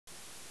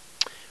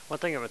One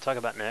thing I'm going to talk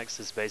about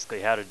next is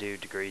basically how to do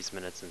degrees,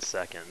 minutes, and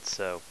seconds.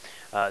 So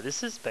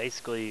this is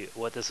basically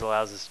what this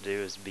allows us to do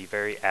is be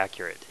very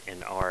accurate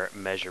in our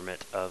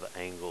measurement of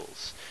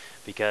angles.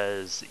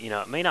 Because,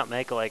 it may not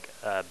make like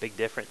a big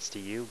difference to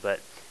you, but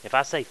if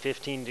I say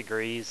 15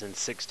 degrees and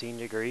 16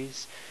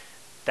 degrees,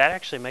 that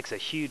actually makes a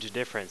huge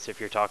difference if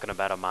you're talking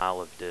about a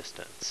mile of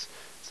distance.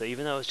 So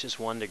even though it's just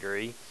 1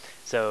 degree,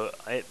 so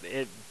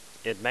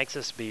it makes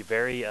us be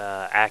very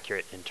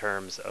accurate in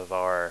terms of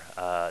our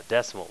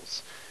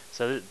decimals.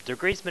 So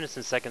degrees, minutes,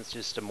 and seconds is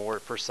just a more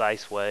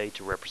precise way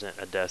to represent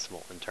a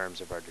decimal in terms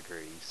of our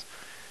degrees.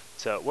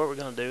 So what we're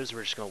going to do is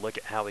we're just going to look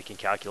at how we can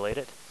calculate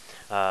it.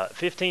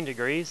 15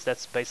 degrees,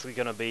 that's basically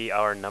going to be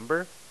our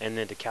number, and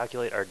then to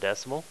calculate our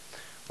decimal,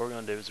 what we're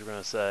going to do is we're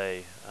going to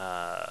say,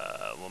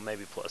 well,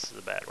 maybe plus is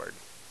a bad word.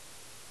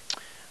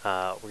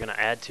 We're going to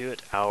add to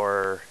it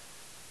we're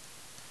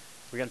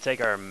going to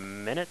take our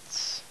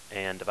minutes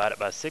and divide it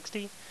by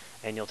 60,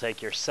 and you'll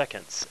take your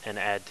seconds and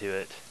add to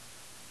it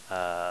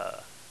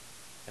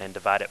and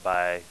divide it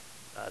by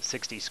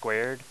 60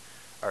 squared,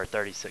 or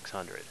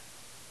 3600.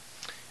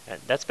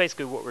 And that's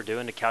basically what we're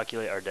doing to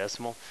calculate our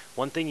decimal.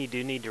 One thing you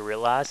do need to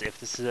realize, if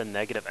this is a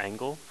negative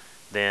angle,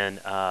 then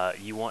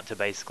you want to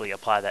basically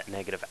apply that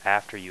negative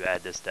after you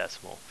add this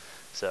decimal.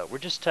 So we're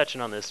just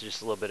touching on this,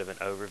 just a little bit of an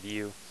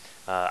overview.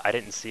 I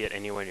didn't see it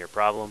anywhere in your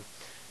problem.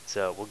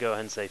 So we'll go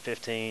ahead and say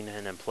 15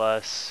 and then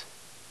plus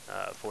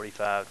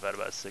 45 divided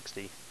by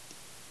 60.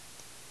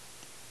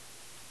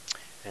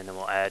 And then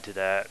we'll add to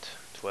that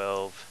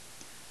 12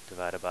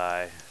 divided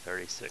by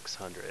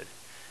 3600.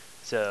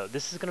 So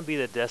this is going to be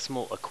the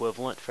decimal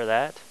equivalent for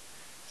that.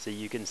 So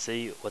you can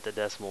see what the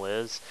decimal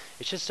is.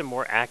 It's just a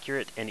more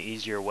accurate and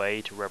easier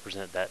way to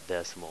represent that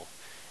decimal.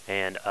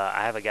 And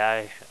I have a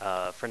guy,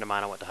 a friend of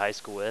mine I went to high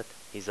school with.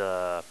 He's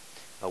a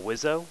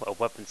WISO, a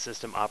weapons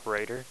system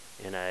operator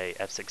in a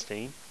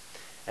F-16.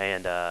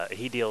 And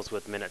he deals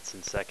with minutes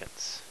and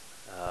seconds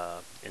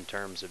in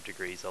terms of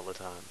degrees all the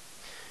time.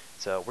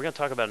 So we're going to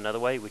talk about another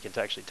way. We can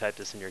actually type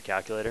this in your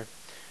calculator.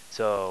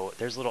 So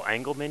there's a little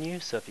angle menu.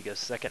 So if you go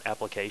second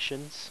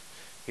applications,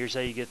 here's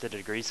how you get the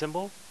degree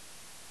symbol.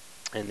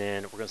 And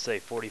then we're going to say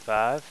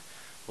 45.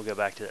 We'll go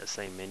back to that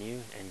same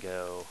menu and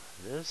go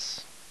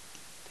this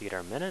to get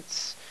our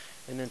minutes.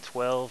 And then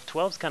 12.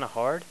 12 is kind of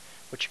hard.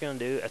 What you're going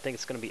to do, I think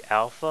it's going to be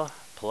alpha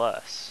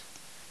plus.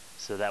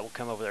 So that will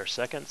come over our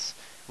seconds.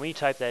 When you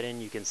type that in,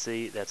 you can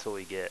see that's what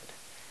we get.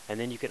 And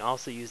then you can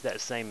also use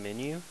that same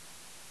menu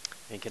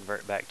and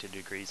convert back to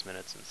degrees,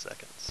 minutes, and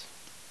seconds.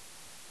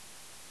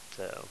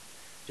 So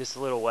just a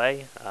little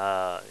way,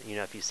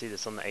 if you see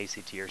this on the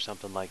ACT or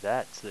something like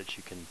that, so that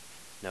you can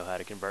know how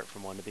to convert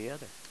from one to the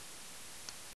other.